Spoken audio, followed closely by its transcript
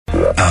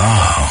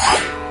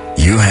Oh,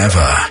 you have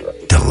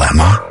a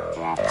dilemma?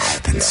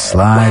 Then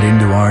slide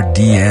into our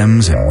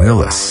DMs and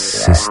we'll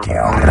assist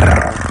you.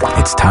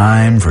 It's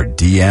time for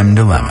DM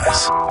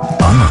Dilemmas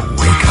on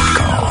the Wake Up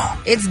Call.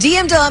 It's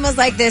DM dilemmas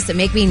like this that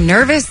make me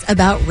nervous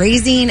about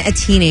raising a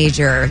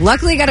teenager.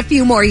 Luckily, I got a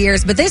few more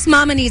years, but this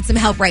mama needs some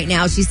help right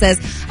now. She says,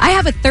 I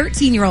have a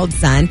 13-year-old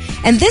son,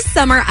 and this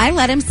summer I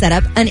let him set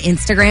up an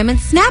Instagram and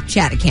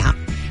Snapchat account.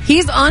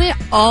 He's on it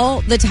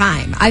all the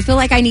time. I feel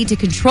like I need to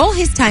control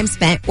his time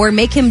spent or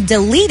make him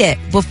delete it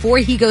before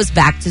he goes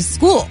back to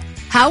school.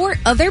 How are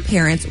other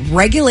parents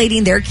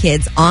regulating their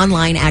kids'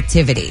 online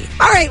activity?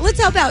 All right, let's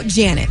help out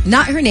Janet.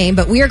 Not her name,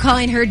 but we are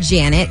calling her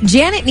Janet.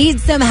 Janet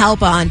needs some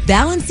help on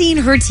balancing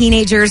her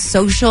teenager's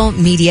social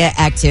media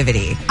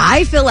activity.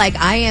 I feel like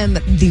I am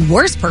the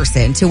worst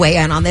person to weigh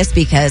in on this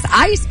because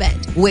I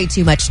spend way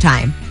too much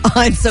time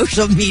on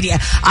social media.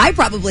 I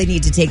probably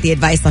need to take the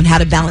advice on how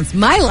to balance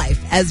my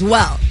life as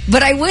well.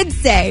 But I would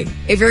say,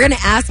 if you're going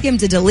to ask him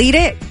to delete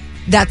it,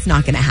 that's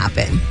not going to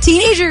happen.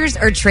 Teenagers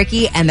are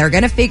tricky and they're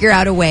going to figure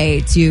out a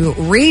way to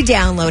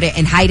re-download it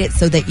and hide it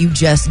so that you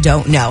just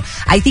don't know.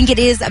 I think it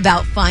is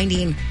about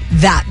finding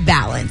that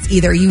balance.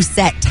 Either you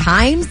set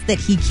times that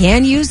he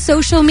can use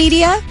social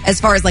media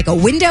as far as like a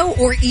window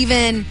or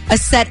even a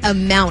set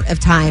amount of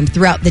time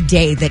throughout the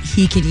day that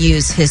he can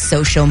use his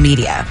social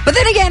media. But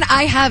then again,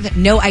 I have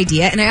no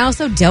idea and I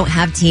also don't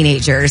have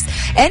teenagers.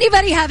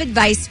 Anybody have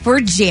advice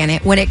for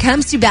Janet when it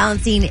comes to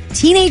balancing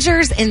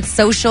teenagers and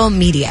social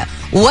media?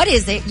 What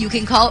is it? You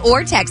can call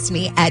or text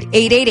me at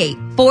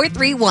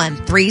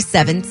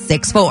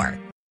 888-431-3764.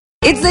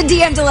 It's the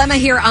DM Dilemma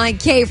here on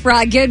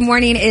K-Frog. Good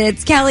morning.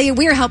 It's Kelly.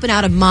 We're helping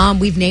out a mom.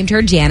 We've named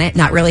her Janet,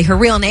 not really her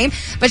real name,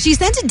 but she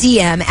sent a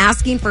DM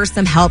asking for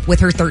some help with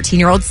her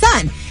 13-year-old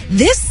son.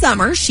 This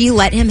summer, she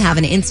let him have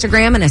an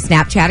Instagram and a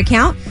Snapchat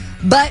account,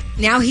 but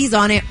now he's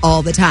on it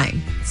all the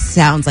time.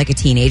 Sounds like a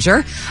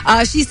teenager.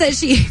 She says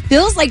she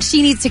feels like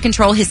she needs to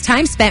control his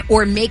time spent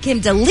or make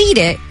him delete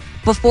it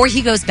before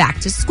he goes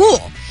back to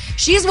school.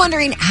 She's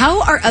wondering,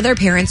 how are other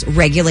parents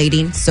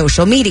regulating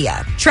social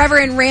media? Trevor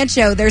in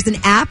Rancho, there's an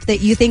app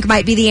that you think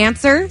might be the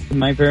answer?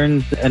 My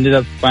parents ended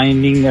up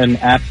finding an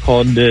app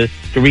called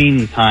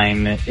Screen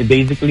Time. It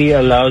basically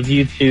allows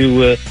you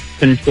to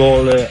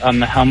control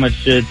how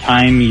much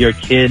time your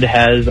kid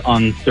has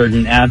on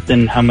certain apps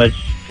and how much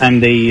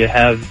time they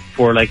have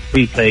for like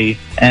free play,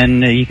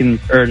 and you can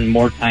earn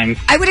more time.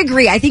 I would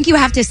agree. I think you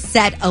have to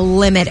set a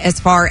limit as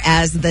far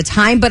as the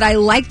time, but I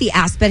like the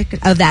aspect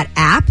of that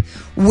app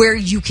where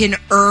you can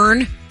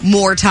earn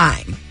more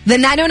time. The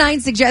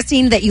 909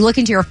 suggesting that you look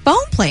into your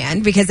phone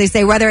plan because they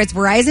say whether it's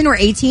Verizon or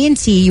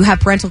AT&T, you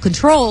have parental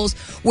controls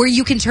where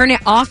you can turn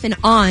it off and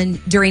on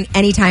during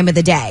any time of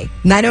the day.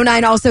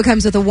 909 also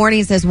comes with a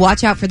warning, says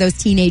watch out for those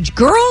teenage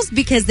girls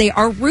because they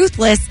are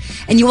ruthless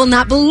and you will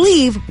not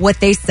believe what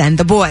they send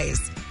the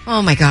boys.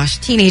 Oh my gosh,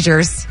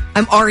 teenagers.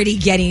 I'm already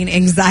getting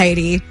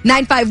anxiety.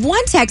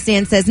 951 text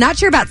in says, not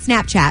sure about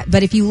Snapchat,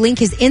 but if you link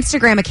his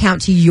Instagram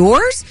account to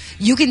yours,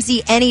 you can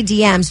see any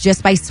DMs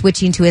just by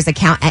switching to his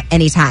account at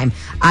any time.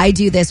 I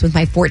do this with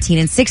my 14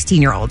 and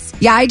 16-year-olds.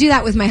 Yeah, I do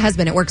that with my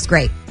husband. It works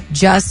great.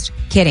 Just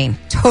kidding.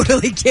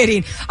 Totally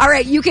kidding. All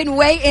right, you can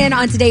weigh in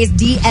on today's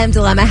DM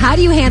Dilemma. How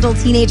do you handle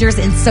teenagers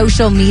in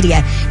social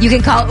media? You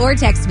can call or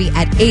text me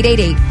at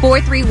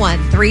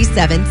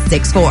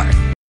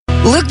 888-431-3764.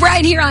 Luke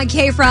Bryan here on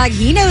K-Frog.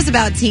 He knows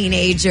about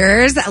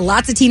teenagers.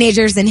 Lots of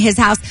teenagers in his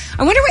house.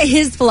 I wonder what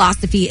his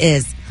philosophy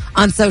is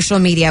on social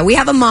media. We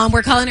have a mom,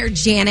 we're calling her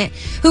Janet,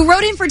 who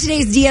wrote in for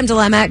today's DM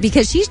Dilemma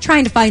because she's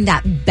trying to find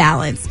that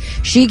balance.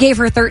 She gave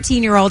her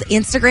 13-year-old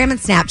Instagram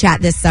and Snapchat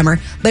this summer,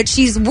 but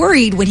she's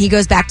worried when he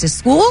goes back to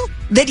school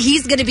that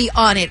he's going to be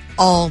on it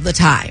all the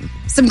time.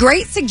 Some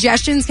great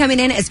suggestions coming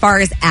in as far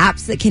as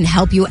apps that can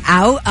help you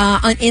out.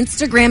 On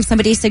Instagram,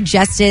 somebody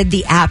suggested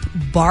the app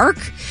Bark,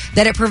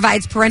 that it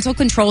provides parental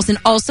controls and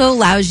also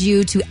allows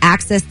you to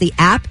access the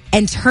app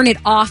and turn it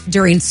off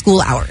during school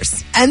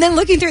hours. And then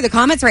looking through the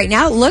comments right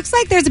now, it looks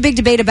like there's a big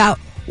debate about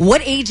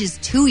what age is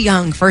too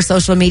young for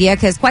social media,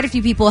 because quite a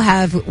few people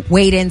have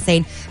weighed in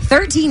saying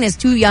 13 is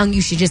too young,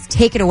 you should just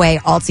take it away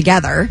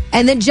altogether.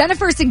 And then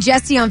Jennifer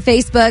suggesting on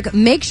Facebook,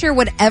 make sure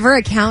whatever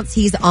accounts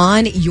he's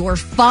on, you're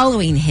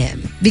following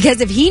him. Because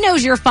if he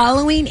knows you're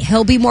following,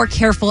 he'll be more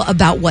careful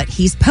about what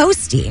he's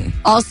posting.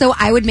 Also,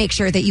 I would make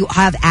sure that you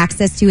have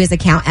access to his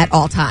account at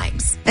all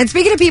times. And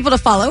speaking of people to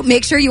follow,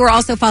 make sure you are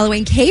also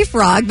following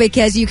K-Frog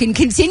because you can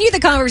continue the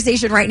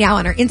conversation right now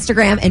on our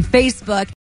Instagram and Facebook.